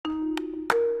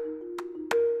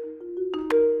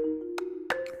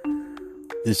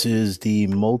This is the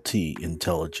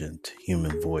Multi-Intelligent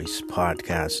Human Voice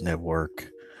Podcast Network.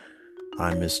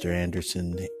 I'm Mr.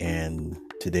 Anderson, and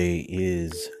today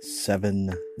is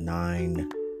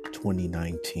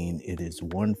 7/9/2019. It is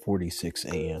 1:46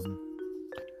 a.m.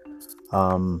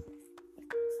 I'm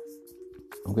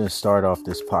going to start off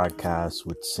this podcast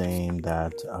with saying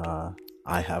that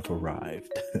I have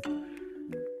arrived.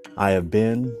 I have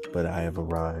been, but I have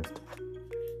arrived.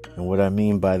 And what I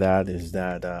mean by that is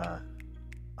that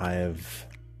I have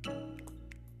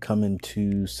come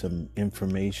into some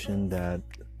information that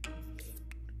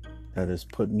has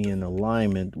put me in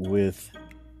alignment with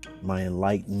my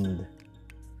enlightened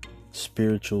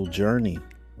spiritual journey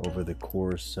over the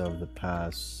course of the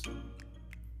past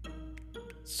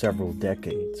several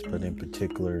decades, but in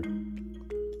particular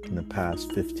in the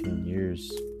past 15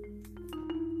 years.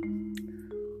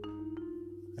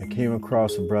 I came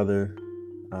across a brother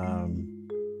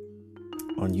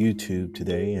on YouTube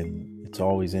today, and it's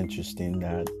always interesting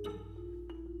that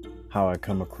how I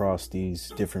come across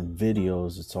these different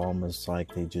videos. It's almost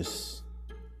like a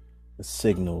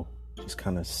signal just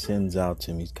kind of sends out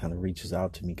to me, kind of reaches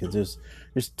out to me, because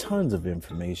there's tons of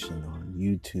information on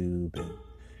YouTube, and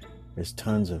there's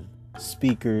tons of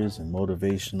speakers and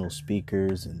motivational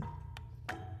speakers and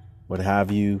what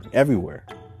have you everywhere.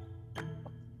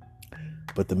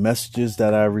 But the messages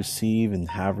that I receive and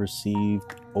have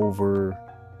received over a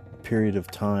period of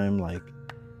time, like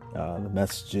the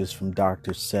messages from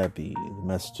Dr. Sebi, the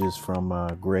messages from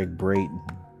Greg Brayton,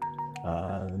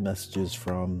 the messages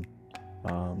from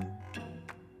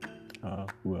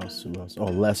who else? Oh,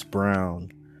 Les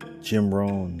Brown, Jim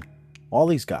Rohn, all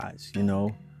these guys,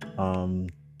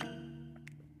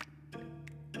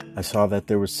 I saw that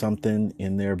there was something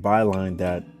in their byline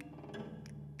that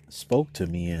spoke to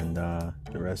me, and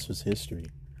the rest was history.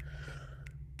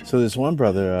 So this one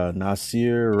brother,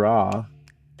 Nasir Ra,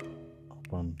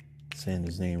 hope I'm saying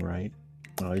his name right,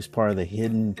 he's part of the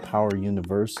Hidden Power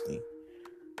University.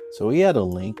 So he had a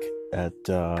link that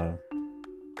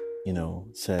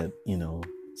said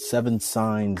 7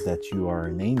 signs that you are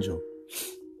an angel.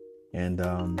 And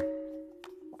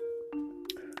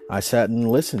I sat and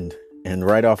listened, and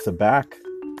right off the back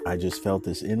I just felt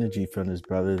this energy from this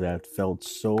brother that felt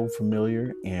so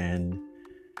familiar. And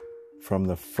from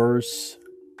the first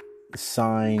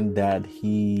sign that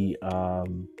he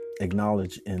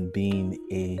acknowledged in being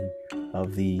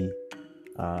of the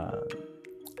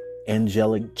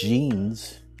angelic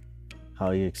genes,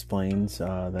 how he explains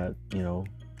that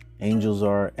angels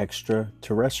are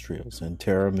extraterrestrials, and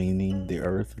terra meaning the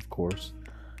earth, of course,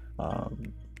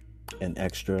 and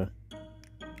extra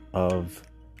of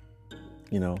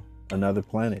another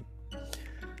planet.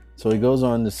 So he goes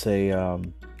on to say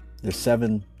there's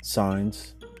 7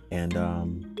 signs, and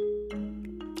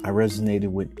I resonated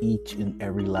with each and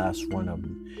every last one of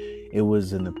them. It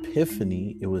was an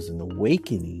epiphany. It was an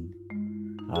awakening,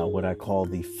 what I call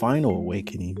the final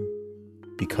awakening,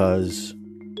 because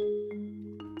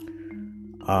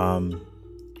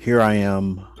here I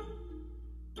am,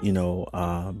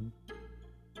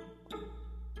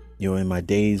 in my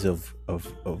days of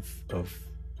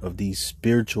these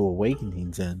spiritual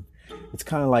awakenings, and it's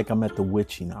kind of like I'm at the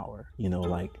witching hour.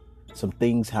 Like some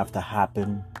things have to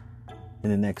happen in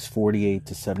the next 48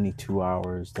 to 72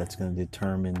 hours that's going to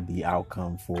determine the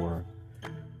outcome for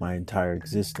my entire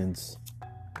existence.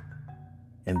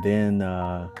 And then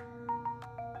the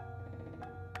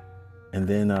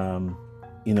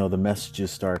messages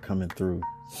start coming through.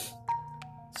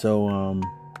 So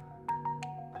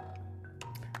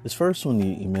this first one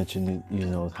you mentioned,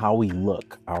 how we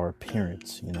look, our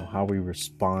appearance, how we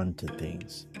respond to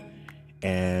things.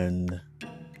 And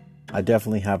I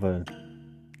definitely have a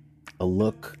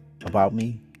look about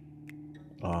me.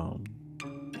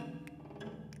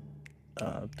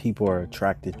 People are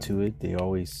attracted to it. They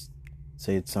always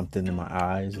say it's something in my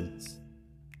eyes. It's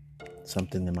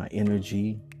something in my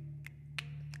energy.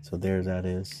 So there that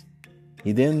is.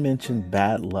 He then mentioned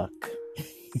bad luck.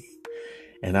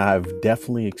 And I've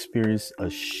definitely experienced a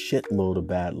shitload of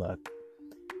bad luck.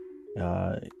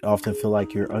 I often feel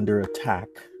like you're under attack,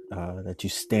 that you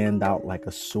stand out like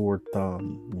a sore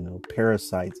thumb,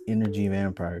 parasites, energy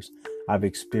vampires. I've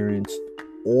experienced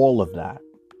all of that.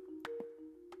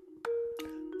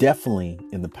 Definitely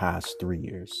in the past 3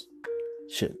 years.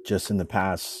 Shit, just in the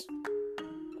past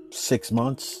 6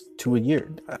 months to a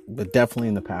year, but definitely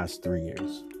in the past 3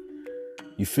 years.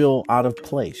 You feel out of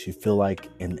place. You feel like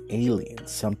an alien,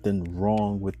 something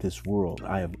wrong with this world.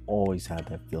 I have always had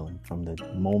that feeling from the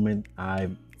moment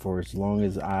for as long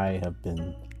as I have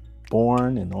been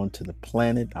born and onto the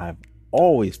planet. I've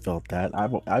always felt that.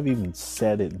 I've even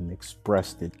said it and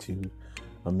expressed it to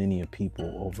many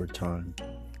people over time.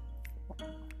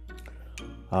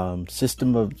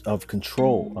 System of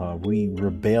control. We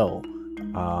rebel.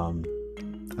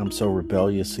 I'm so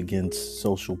rebellious against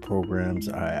social programs.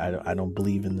 I don't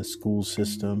believe in the school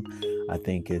system. I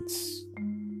think it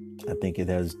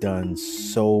has done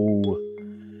so.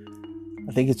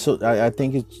 I think it's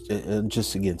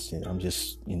just against it. I'm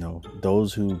just,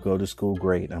 those who go to school,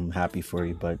 great. I'm happy for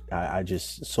you. But I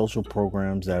just, social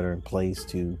programs that are in place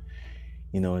to,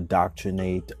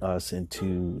 indoctrinate us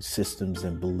into systems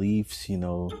and beliefs,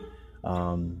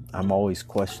 I'm always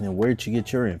questioning, where'd you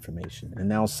get your information? And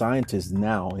now scientists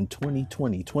now in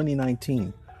 2020,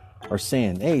 2019 are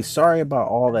saying, hey, sorry about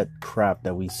all that crap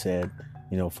that we said,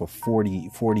 for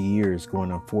 40 years,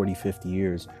 going on 40, 50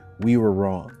 years. We were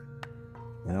wrong.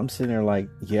 And I'm sitting there like,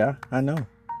 yeah, I know.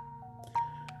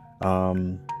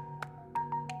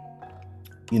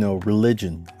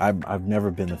 Religion. I've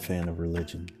never been a fan of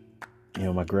religion.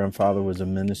 My grandfather was a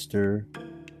minister.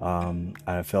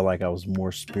 I felt like I was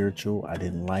more spiritual. I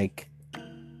didn't like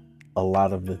a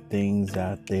lot of the things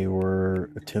that they were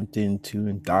attempting to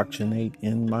indoctrinate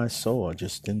in my soul. I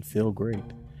just didn't feel great.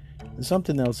 And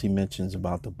something else he mentions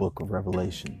about the book of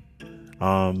Revelation.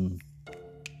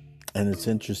 And it's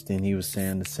interesting, he was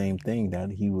saying the same thing,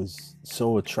 that he was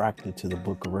so attracted to the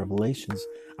book of Revelations.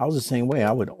 I was the same way.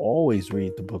 I would always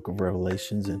read the book of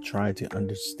Revelations and try to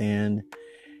understand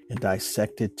and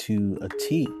dissect it to a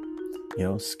T.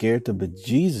 Scared the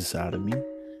bejesus out of me. I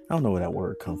don't know where that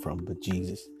word come from,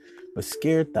 bejesus. But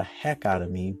scared the heck out of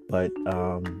me. But,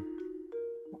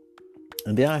 and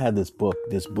then I had this book,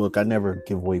 I never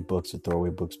give away books or throw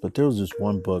away books, but there was this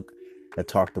one book that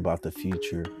talked about the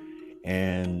future.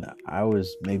 And I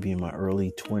was maybe in my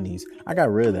early 20s. I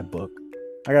got rid of that book.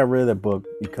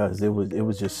 Because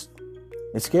it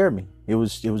scared me. It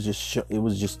was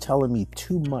just telling me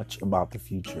too much about the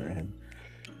future, and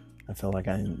I felt like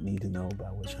I didn't need to know, but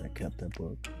I wish I had kept that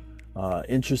book.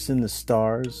 Interest in the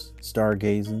stars,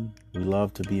 stargazing. We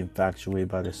love to be infatuated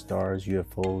by the stars,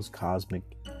 UFOs, cosmic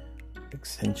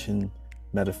extension,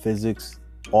 metaphysics,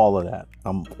 all of that.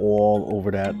 I'm all over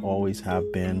that, always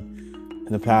have been.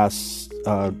 In the past,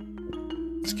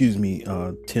 10,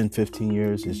 15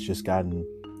 years, it's just gotten,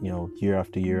 year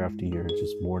after year after year,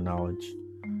 just more knowledge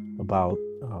about,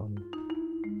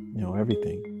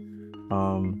 everything.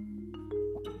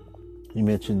 You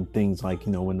mentioned things like,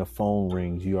 when the phone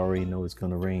rings, you already know it's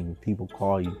going to ring. People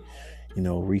call you,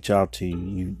 reach out to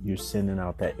you. You're sending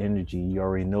out that energy. You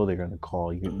already know they're going to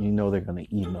call you. You know they're going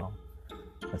to email.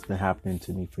 That's been happening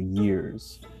to me for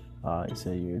years. He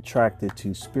said you're attracted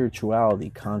to spirituality,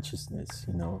 consciousness.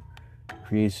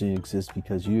 Creation exists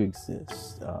because you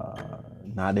exist.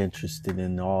 Not interested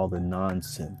in all the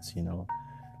nonsense.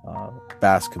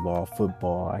 Basketball,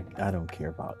 football. I don't care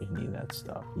about any of that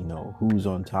stuff. Who's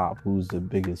on top, who's the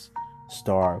biggest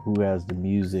star, who has the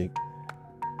music,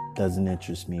 doesn't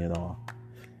interest me at all.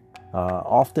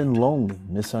 Often lonely,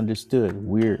 misunderstood,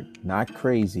 weird, not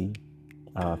crazy.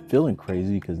 Feeling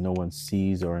crazy because no one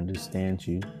sees or understands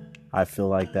you. I feel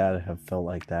like that. I have felt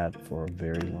like that for a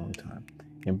very long time.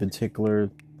 In particular,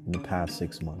 in the past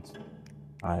 6 months,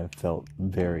 I have felt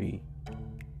very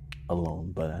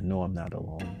alone, but I know I'm not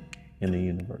alone in the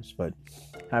universe. But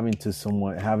having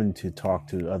to talk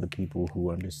to other people who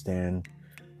understand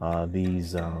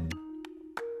these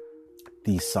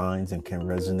signs and can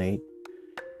resonate,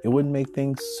 it wouldn't make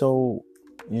things so,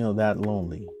 that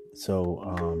lonely. So,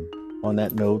 on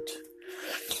that note,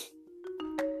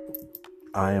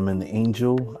 I am an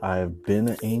angel. I have been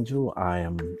an angel. I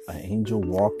am an angel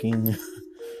walking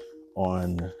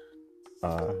on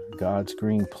God's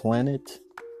green planet.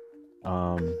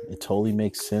 It totally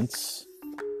makes sense.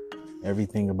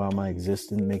 Everything about my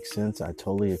existence makes sense. I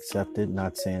totally accept it.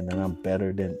 Not saying that I'm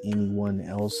better than anyone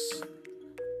else.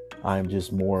 I'm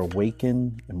just more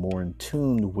awakened and more in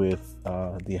tune with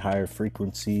the higher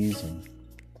frequencies and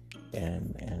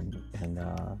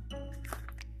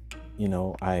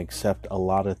I accept a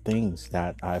lot of things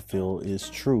that I feel is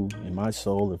true in my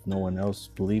soul. If no one else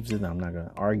believes it, I'm not going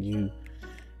to argue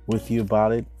with you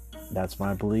about it. That's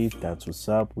my belief. That's what's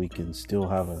up. We can still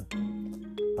have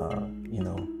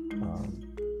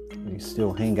we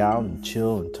still hang out and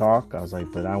chill and talk. I was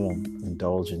like, but I won't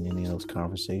indulge in any of those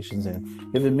conversations.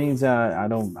 And if it means that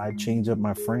I change up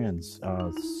my friends,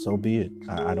 so be it.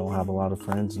 I don't have a lot of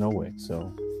friends, no way.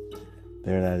 So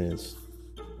there that is.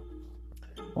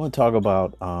 I want to talk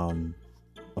about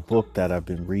a book that I've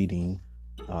been reading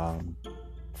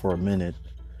for a minute,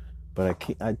 but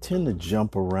I tend to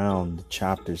jump around the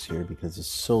chapters here because it's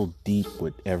so deep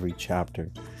with every chapter.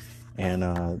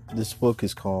 And this book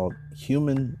is called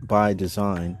Human by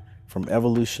Design From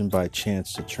Evolution by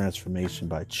Chance to Transformation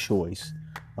by Choice.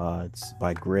 It's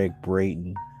by Greg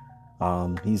Braden.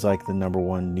 He's like the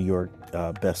 #1 New York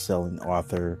best-selling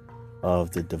author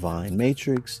of The Divine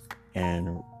Matrix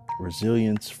and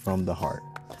Resilience from the Heart.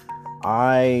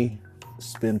 I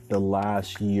spent the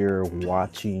last year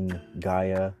watching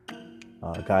Gaia.com,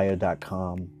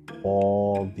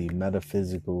 all the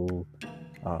metaphysical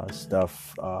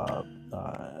stuff,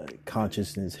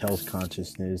 consciousness, health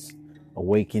consciousness,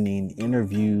 awakening,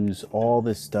 interviews, all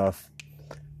this stuff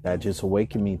that just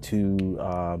awakened me to,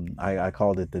 I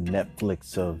called it the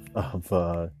Netflix of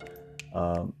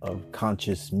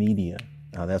conscious media.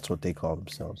 That's what they call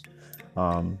themselves.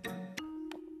 But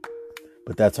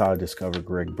that's how I discovered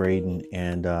Greg Braden.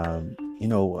 And, a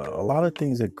lot of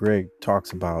things that Greg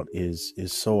talks about is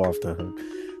so off the hook.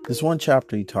 This one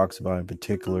chapter he talks about in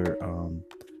particular,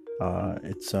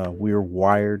 it's we're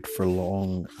wired for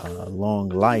long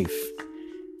life.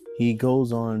 He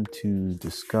goes on to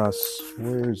discuss,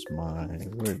 what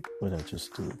did I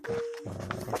just do with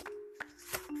that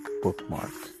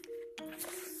bookmark?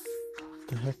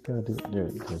 The heck did I do? There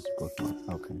it goes, bookmark.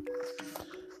 Okay.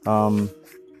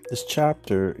 This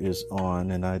chapter is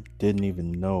on, and I didn't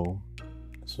even know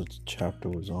this what the chapter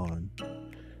was on.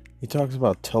 He talks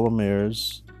about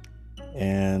telomeres,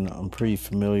 and I'm pretty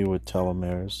familiar with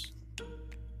telomeres.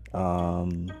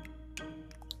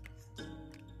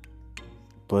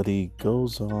 But he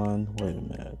goes on, wait a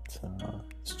minute,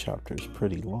 this chapter is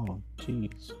pretty long,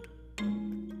 jeez.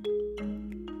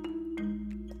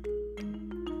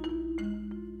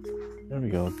 There we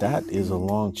go, that is a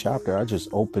long chapter. I just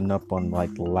opened up on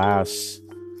like the last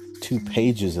 2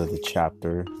 pages of the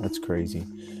chapter, that's crazy.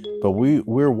 But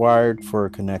we're wired for a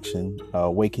connection,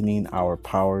 awakening our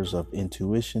powers of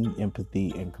intuition,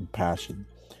 empathy, and compassion.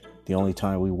 The only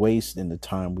time we waste is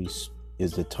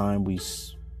the time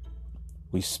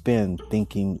we spend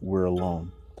thinking we're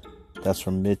alone. That's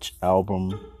from Mitch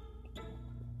Albom.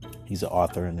 He's an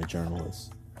author and a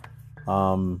journalist.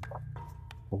 One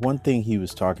thing he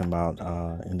was talking about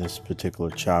in this particular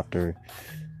chapter,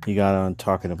 he got on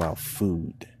talking about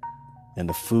food. And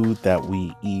the food that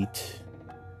we eat,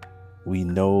 we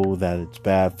know that it's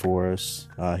bad for us.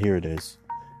 Here it is.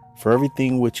 For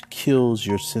everything which kills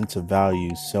your sense of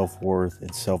value, self-worth,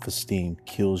 and self-esteem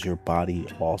kills your body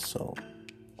also.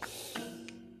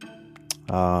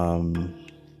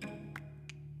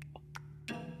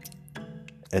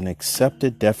 An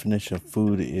accepted definition of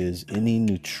food is any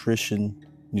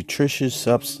nutritious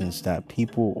substance that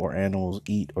people or animals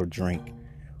eat or drink,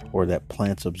 or that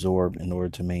plants absorb in order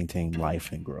to maintain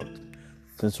life and growth.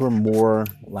 Since we're more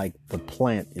like the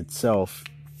plant itself,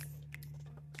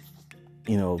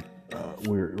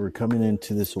 we're coming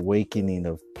into this awakening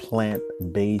of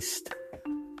plant-based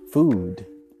food.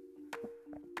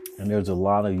 And there's a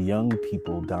lot of young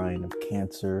people dying of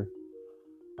cancer.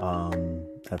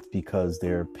 That's because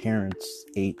their parents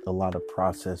ate a lot of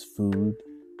processed food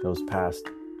that was passed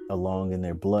along in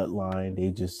their bloodline. They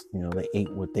just, they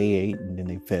ate what they ate, and then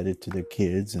they fed it to their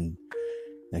kids. And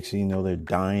next thing you know, they're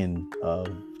dying of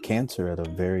cancer at a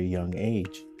very young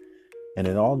age. And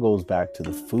it all goes back to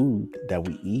the food that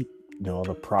we eat,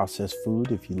 the processed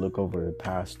food. If you look over the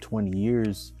past 20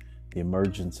 years, the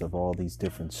emergence of all these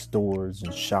different stores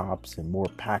and shops and more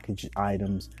packaged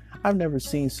items. I've never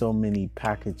seen so many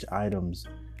packaged items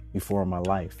before in my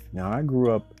life. Now, I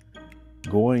grew up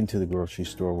going to the grocery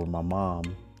store with my mom,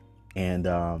 and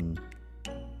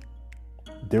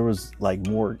there was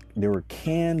there were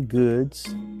canned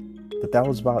goods, but that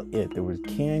was about it. There was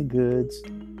canned goods.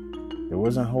 There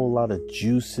wasn't a whole lot of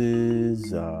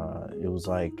juices. It was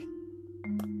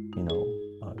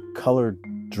colored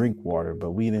drink water,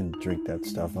 but we didn't drink that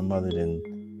stuff. My mother didn't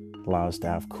allow us to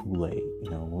have Kool-Aid.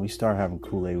 When we started having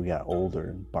Kool-Aid, we got older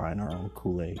and buying our own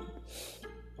Kool-Aid.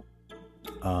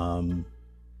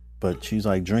 But she's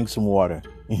like, drink some water,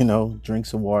 drink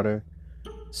some water.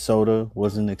 Soda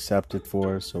wasn't accepted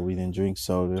for us, so we didn't drink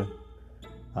soda.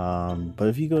 But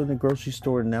if you go to the grocery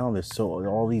store now, there's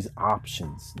all these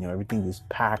options. Everything is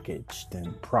packaged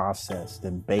and processed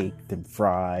and baked and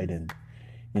fried, and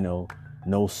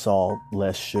no salt,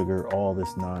 less sugar, all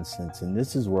this nonsense. And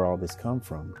this is where all this come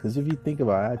from. Because if you think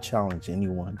about it, I challenge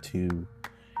anyone to,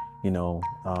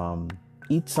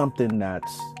 eat something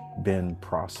that's been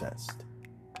processed,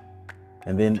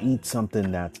 and then eat something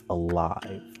that's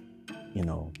alive.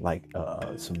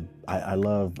 I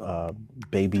love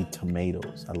baby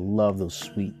tomatoes. I love those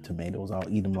sweet tomatoes. I'll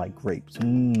eat them like grapes.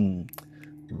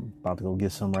 About to go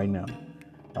get some right now.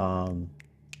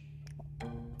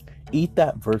 Eat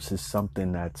that versus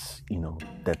something that's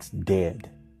dead.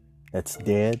 That's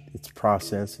dead. It's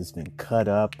processed. It's been cut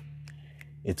up.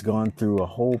 It's gone through a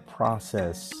whole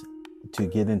process to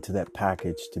get into that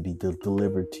package to be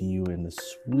delivered to you in the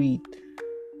sweet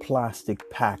plastic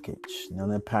package. Now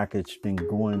that package been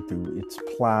going through, it's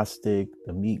plastic,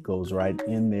 the meat goes right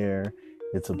in there,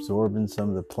 it's absorbing some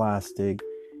of the plastic,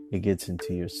 it gets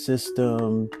into your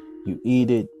system, you eat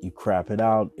it, you crap it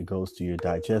out, it goes to your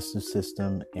digestive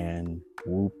system, and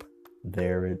whoop,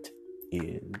 there it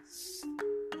is.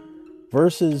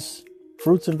 Versus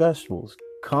fruits and vegetables,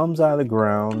 comes out of the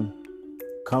ground,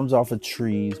 comes off of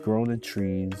trees, grown in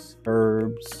trees,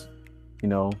 herbs,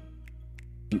 you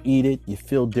eat it, you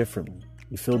feel differently.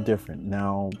 You feel different.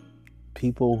 Now,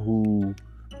 people who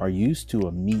are used to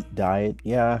a meat diet,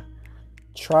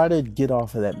 try to get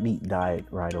off of that meat diet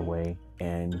right away,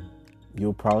 and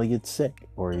you'll probably get sick,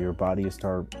 or your body will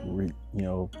start,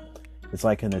 it's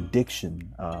like an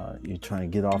addiction. You're trying to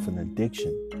get off an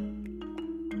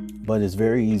addiction. But it's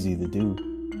very easy to do.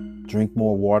 Drink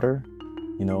more water,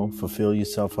 fulfill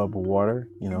yourself up with water,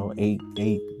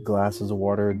 8 glasses of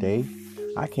water a day.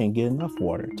 I can't get enough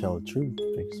water, to tell the truth.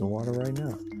 Take some water right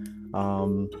now.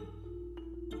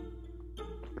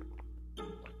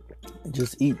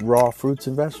 Just eat raw fruits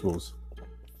and vegetables.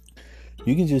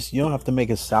 You don't have to make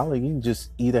a salad. You can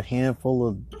just eat a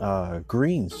handful of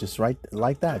greens, just right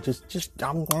like that. Just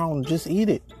eat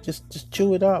it. Just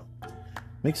chew it up.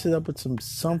 Mix it up with some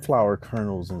sunflower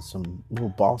kernels and some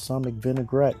little balsamic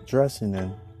vinaigrette dressing.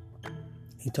 And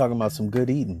you're talking about some good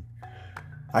eating.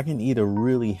 I can eat a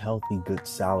really healthy, good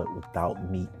salad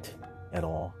without meat at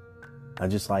all. I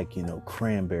just like,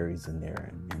 cranberries in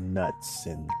there and nuts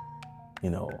and,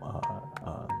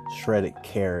 shredded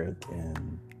carrot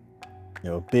and,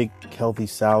 a big healthy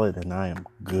salad, and I am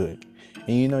good.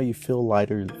 And, you feel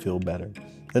lighter, you feel better.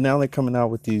 But now they're coming out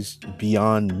with these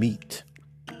Beyond Meat.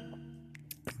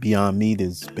 Beyond Meat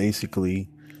is basically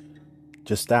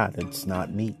just that. It's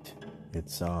not meat.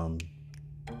 It's,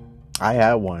 I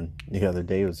had one the other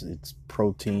day. It's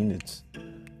protein. It's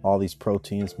all these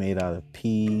proteins made out of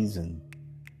peas and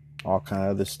all kind of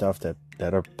other stuff that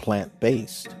are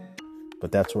plant-based.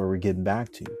 But that's where we're getting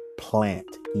back to. Plant.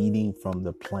 Eating from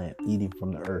the plant. Eating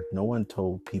from the earth. No one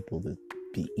told people to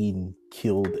be eating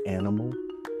killed animal.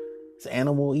 It's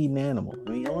animal eating animal.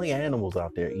 I mean, only animals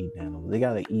out there eating animals. They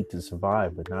got to eat to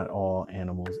survive, but not all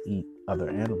animals eat other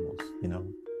animals,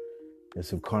 There's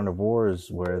some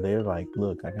carnivores where they're like,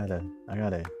 look, I gotta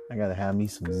have me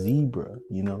some zebra,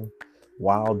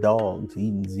 wild dogs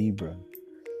eating zebra,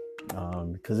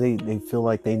 because they feel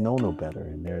like they know no better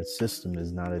and their system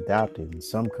is not adapted. In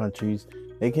some countries,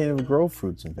 they can't even grow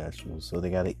fruits and vegetables, so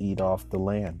they got to eat off the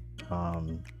land,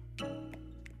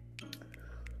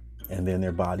 and then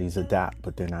their bodies adapt,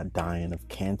 but they're not dying of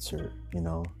cancer,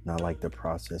 not like the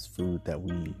processed food that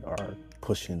we are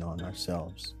pushing on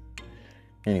ourselves.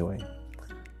 Anyway.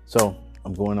 So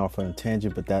I'm going off on a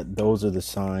tangent, but those are the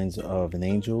signs of an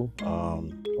angel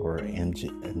or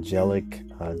angelic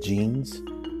genes.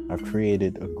 I've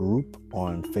created a group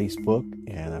on Facebook,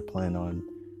 and I plan on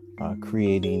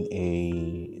creating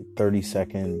a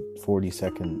 30-second,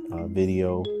 40-second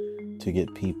video to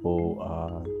get people,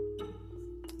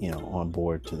 on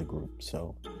board to the group.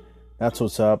 So that's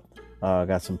what's up.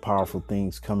 Got some powerful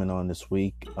things coming on this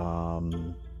week.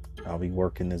 I'll be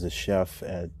working as a chef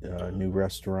at a new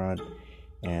restaurant,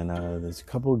 and there's a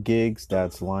couple of gigs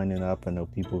that's lining up. I know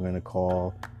people are going to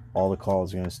call. All the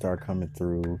calls are going to start coming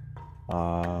through.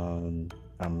 I'm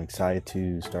excited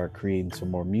to start creating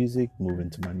some more music, move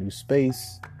into my new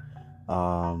space,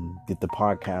 get the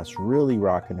podcast really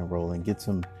rocking and rolling, get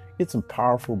some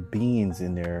powerful beings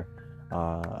in there,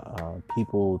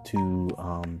 people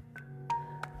to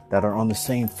that are on the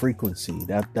same frequency.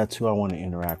 That's who I want to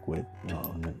interact with,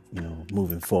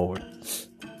 moving forward.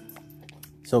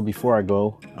 So before I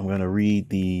go, I'm going to read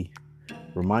the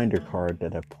reminder card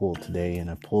that I pulled today,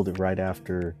 and I pulled it right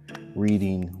after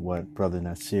reading what Brother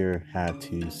Nasir had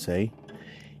to say.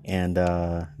 And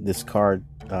this card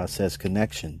says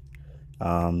connection.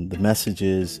 The message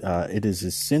is, it is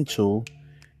essential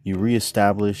you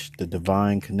reestablish the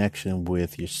divine connection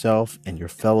with yourself and your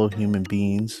fellow human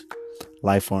beings.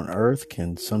 Life on earth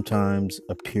can sometimes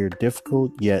appear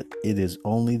difficult, yet it is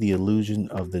only the illusion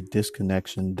of the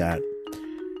disconnection that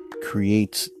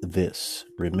creates this.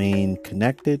 Remain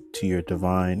connected to your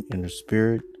divine inner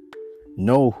spirit.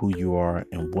 Know who you are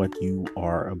and what you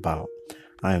are about.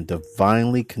 I am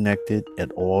divinely connected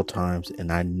at all times,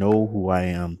 and I know who I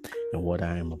am and what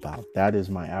I am about. That is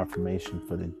my affirmation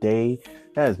for the day.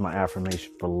 That is my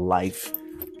affirmation for life.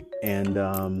 And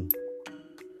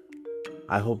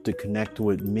I hope to connect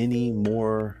with many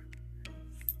more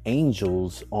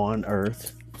angels on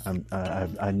earth.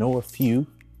 I know a few.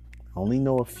 I only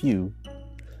know a few.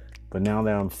 But now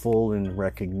that I'm full in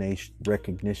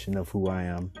recognition of who I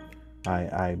am,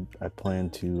 I plan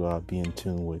to be in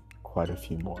tune with quite a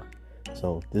few more.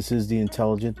 So this is the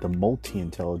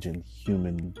multi-intelligent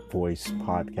human voice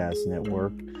podcast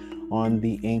network on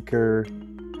the Anchor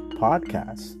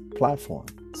podcast platform.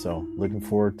 So looking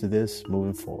forward to this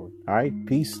moving forward. All right,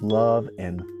 peace, love,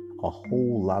 and a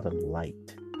whole lot of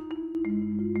light.